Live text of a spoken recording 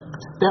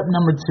step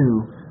number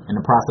 2 in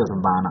the process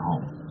of buying a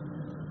home.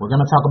 We're going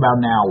to talk about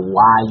now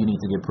why you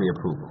need to get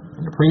pre-approval.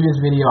 In the previous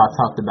video, I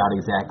talked about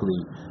exactly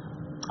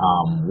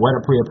what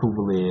a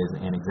pre-approval is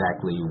and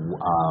exactly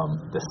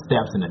the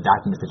steps and the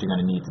documents that you're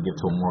going to need to give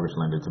to a mortgage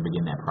lender to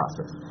begin that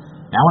process.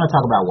 Now I want to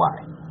talk about why.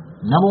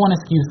 Number one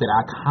excuse that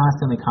I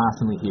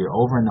constantly hear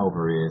over and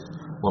over is,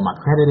 well, my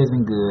credit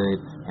isn't good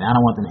and I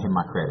don't want them to hit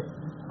my credit.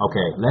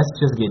 Okay, let's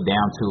just get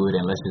down to it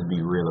and let's just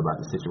be real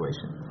about the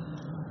situation.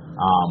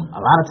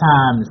 A lot of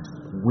times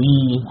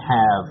we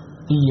have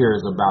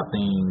fears about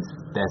things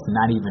that's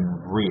not even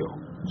real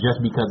just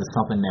because it's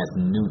something that's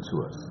new to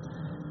us.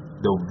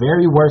 The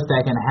very worst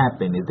that can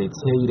happen is they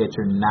tell you that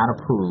you're not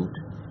approved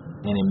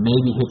and it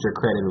maybe hit your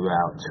credit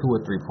about 2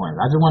 or 3 points.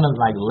 I just want to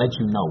let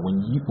you know,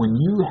 when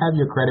you have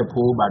your credit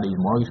pulled by these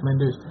mortgage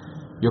lenders,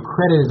 your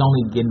credit is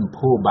only getting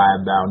pulled by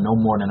about no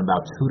more than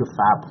about 2 to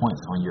 5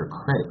 points on your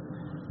credit.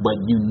 But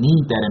you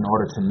need that in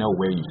order to know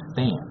where you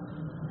stand.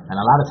 And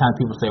a lot of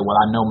times people say, well,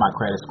 I know my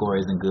credit score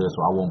isn't good, so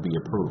I won't be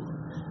approved.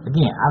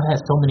 Again, I've had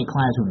so many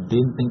clients who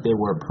didn't think they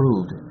were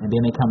approved, and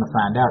then they come to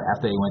find out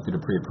after they went through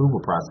the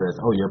pre-approval process,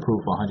 oh, you're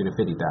approved for $150,000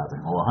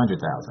 or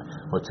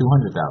 $100,000 or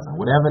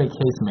 $200,000, whatever the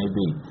case may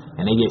be,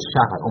 and they get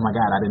shocked like, oh my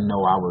God, I didn't know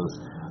I was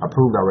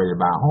approved already to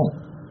buy a home.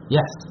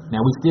 Yes,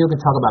 now we still can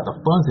talk about the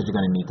funds that you're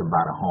going to need to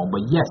buy the home,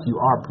 but yes, you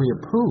are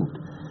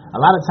pre-approved. A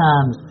lot of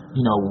times,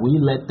 we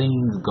let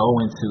things go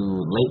into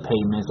late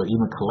payments or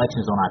even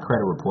collections on our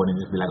credit report and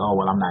just be like, oh,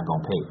 well, I'm not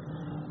going to pay it.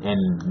 And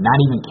not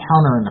even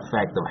countering the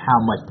fact of how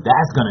much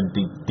that's going to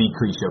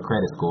decrease your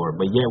credit score,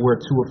 but yet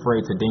we're too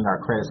afraid to ding our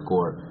credit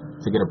score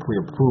to get a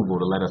pre-approval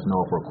to let us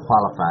know if we're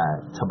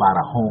qualified to buy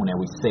the home that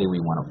we say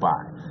we want to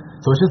buy.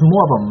 So it's just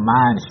more of a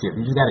mind shift.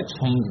 You just got to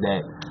change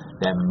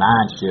that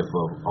mind shift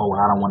of, oh,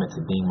 I don't want it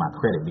to ding my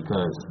credit,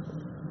 because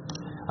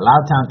a lot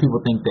of times people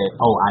think that,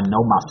 oh, I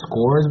know my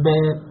score is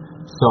bad,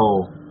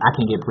 so I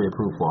can get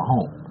pre-approved for a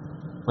home.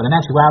 But in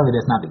actuality,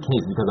 that's not the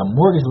case, because a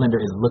mortgage lender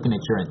is looking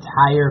at your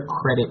entire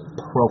credit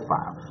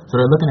profile. So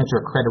they're looking at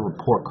your credit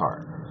report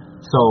card.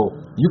 So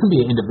you can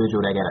be an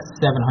individual that got a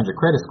 700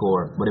 credit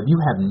score, but if you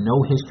have no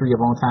history of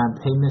on-time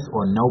payments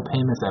or no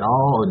payments at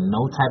all or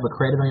no type of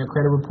credit on your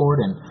credit report,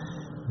 and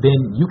then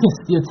you can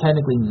still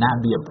technically not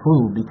be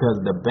approved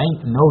because the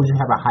bank knows you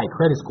have a high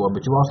credit score,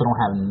 but you also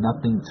don't have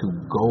nothing to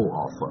go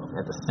off of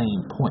at the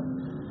same point.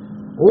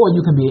 Or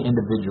you can be an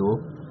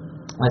individual,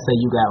 let's say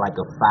you got like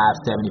a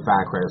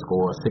 575 credit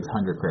score,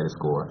 600 credit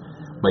score,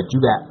 but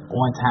you got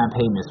on-time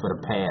payments for the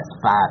past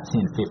 5,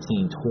 10,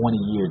 15,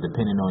 20 years,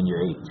 depending on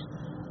your age.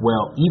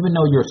 Well, even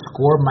though your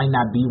score might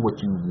not be what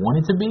you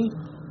want it to be,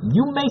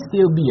 you may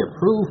still be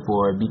approved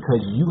for it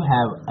because you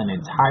have an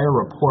entire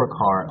report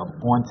card of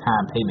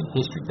on-time payment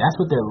history. That's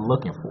what they're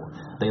looking for.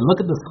 They look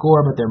at the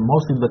score, but they're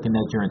mostly looking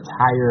at your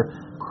entire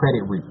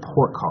credit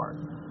report card.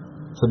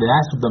 So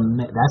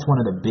that's one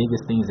of the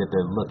biggest things that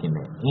they're looking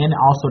at. And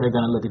also they're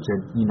going to look at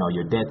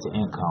your debt to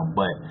income.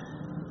 But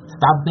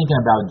stop thinking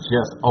about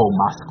just, oh,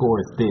 my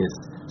score is this,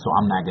 so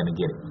I'm not going to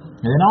get it.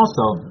 And then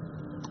also,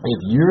 if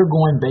you're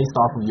going based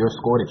off of your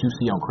score that you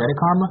see on Credit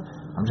Karma,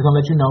 I'm just going to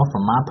let you know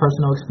from my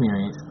personal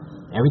experience,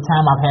 every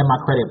time I've had my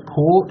credit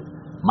pulled,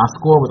 my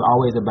score was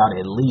always about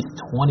at least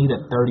 20 to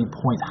 30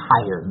 points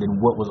higher than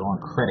what was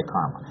on Credit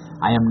Karma.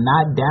 I am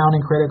not down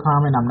in Credit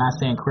Karma, and I'm not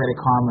saying Credit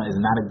Karma is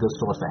not a good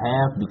source to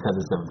have, because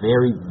it's a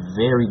very,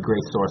 very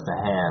great source to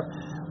have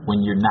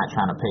when you're not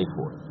trying to pay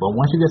for it. But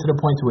once you get to the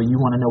point to where you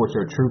want to know what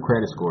your true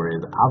credit score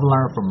is, I've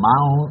learned from my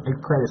own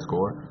credit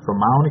score, from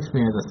my own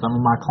experience, and some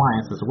of my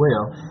clients as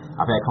well.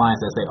 I've had clients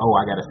that say, oh,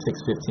 I got a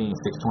 615,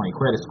 620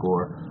 credit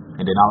score,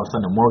 and then all of a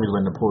sudden the mortgage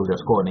lender pulls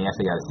their score and they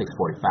actually got a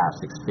 645,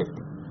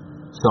 650.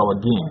 So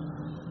again,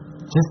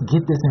 just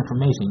get this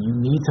information. You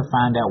need to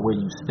find out where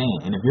you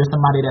stand. And if you're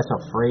somebody that's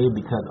afraid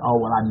because,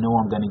 oh, well, I know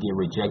I'm going to get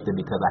rejected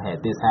because I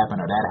had this happen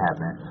or that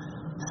happen,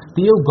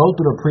 still go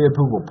through the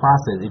pre-approval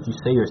process if you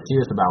say you're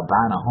serious about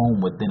buying a home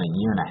within a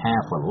year and a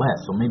half or less,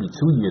 or maybe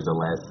 2 years or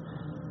less,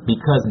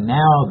 because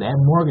now that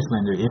mortgage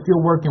lender, if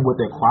you're working with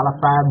a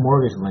qualified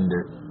mortgage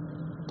lender,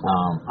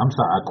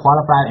 a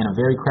qualified and a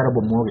very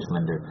credible mortgage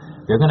lender,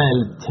 they're going to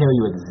tell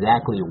you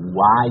exactly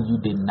why you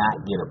did not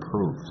get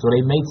approved. So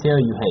they may tell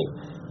you, hey,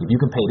 if you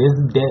can pay this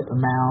debt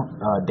amount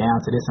down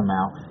to this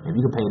amount, if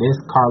you can pay this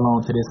car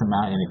loan to this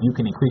amount, and if you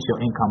can increase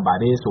your income by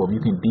this, or if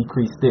you can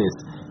decrease this,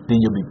 then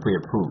you'll be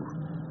pre-approved.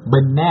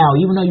 But now,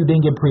 even though you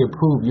didn't get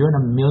pre-approved, you're in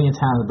a million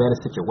times better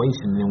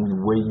situation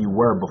than where you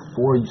were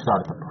before you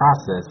started the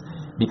process,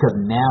 because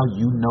now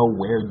you know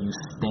where you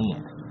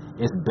stand.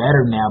 It's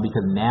better now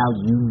because now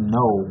you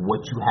know what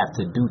you have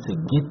to do to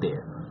get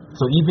there.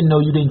 So even though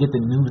you didn't get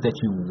the news that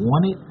you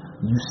wanted,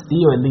 you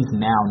still at least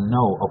now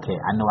know, okay,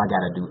 I know I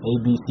got to do A,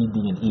 B, C, D,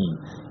 and E,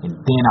 and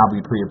then I'll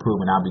be pre-approved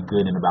and I'll be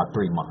good in about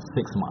 3 months,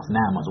 6 months,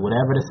 9 months,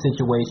 whatever the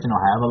situation or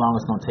however long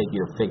it's going to take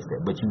you to fix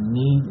that. But you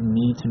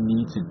need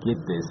to get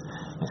this,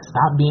 and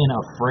stop being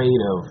afraid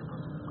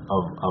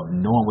of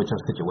knowing what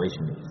your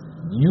situation is.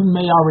 You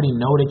may already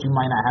know that you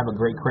might not have a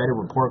great credit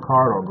report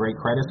card or a great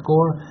credit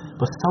score,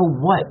 but so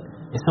what?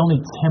 It's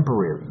only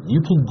temporary. You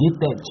can get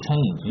that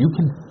changed. You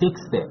can fix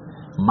that.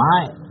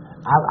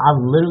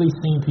 I've literally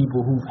seen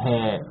people who've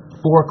had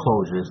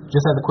foreclosures.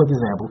 Just as a quick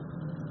example,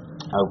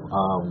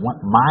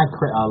 my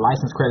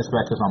licensed credit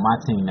specialist on my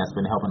team that's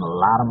been helping a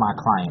lot of my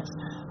clients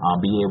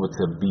be able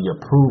to be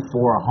approved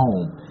for a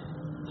home.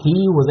 He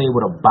was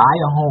able to buy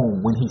a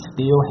home when he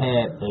still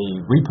had a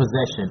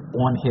repossession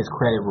on his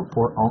credit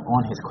report,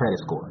 on his credit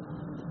score.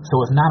 So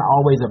it's not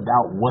always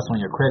about what's on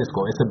your credit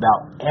score. It's about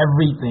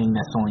everything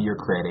that's on your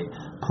credit,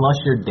 plus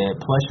your debt,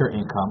 plus your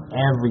income,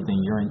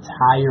 everything, your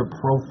entire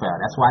profile.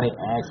 That's why they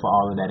ask for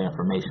all of that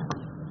information.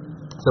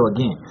 So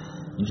again,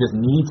 you just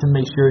need to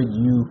make sure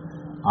you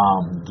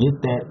get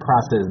that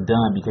process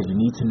done, because you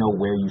need to know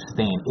where you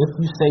stand. If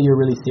you say you're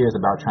really serious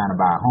about trying to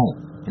buy a home,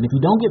 and if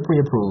you don't get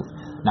pre-approved,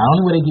 not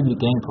only will they give you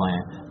a game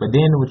plan, but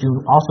then what you're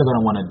also going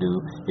to want to do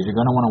is you're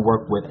going to want to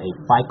work with a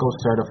FICO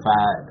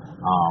certified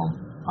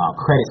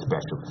credit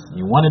specialist.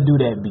 You want to do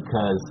that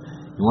because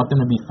you want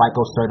them to be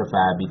FICO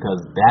certified, because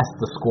that's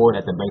the score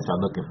that the banks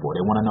are looking for.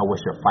 They want to know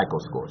what's your FICO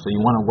score. So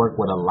you want to work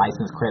with a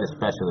licensed credit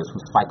specialist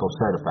who's FICO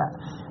certified.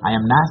 I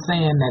am not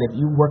saying that if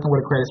you're working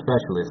with a credit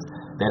specialist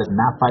that is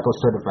not FICO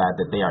certified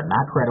that they are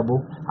not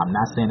credible. I'm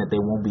not saying that they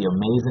won't be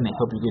amazing and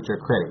help you get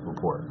your credit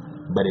report.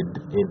 But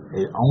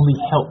it only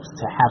helps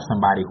to have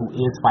somebody who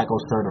is FICO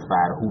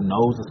certified, who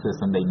knows the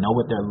system, they know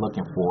what they're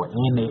looking for,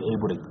 and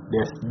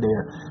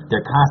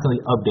they're constantly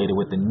updated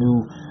with the new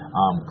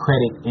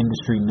credit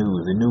industry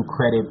news, the new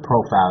credit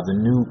profiles, the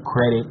new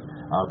credit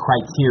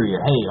criteria.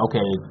 Hey,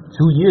 okay,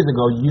 2 years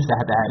ago you used to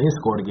have this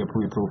score to get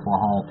pre-approved for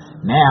a home.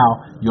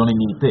 Now you only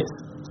need this.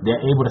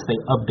 They're able to stay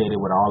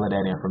updated with all of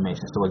that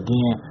information. So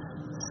again,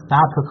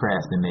 stop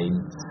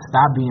procrastinating,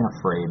 stop being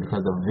afraid,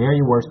 because the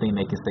very worst thing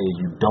they can say is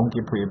you don't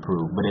get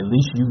pre-approved, but at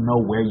least you know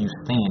where you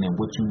stand and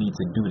what you need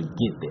to do to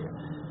get there,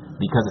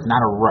 because it's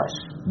not a rush,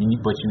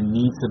 but you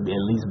need to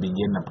at least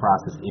begin the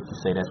process if you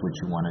say that's what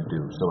you want to do.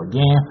 So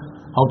again,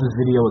 hope this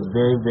video was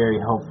very, very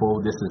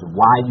helpful. This is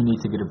why you need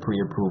to get a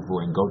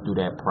pre-approval and go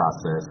through that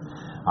process.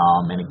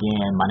 And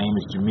again, my name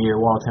is Jameer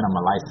Walton. I'm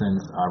a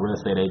licensed real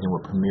estate agent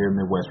with Premier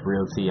Midwest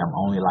Realty. I'm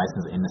only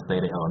licensed in the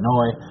state of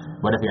Illinois.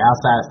 But if you're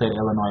outside the state of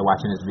Illinois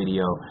watching this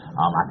video,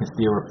 I can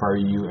still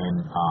refer you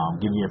and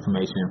give you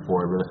information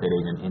for a real estate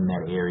agent in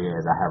that area,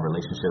 as I have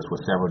relationships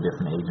with several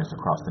different agents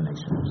across the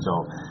nation. So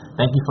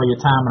thank you for your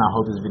time, and I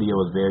hope this video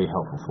was very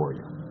helpful for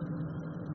you.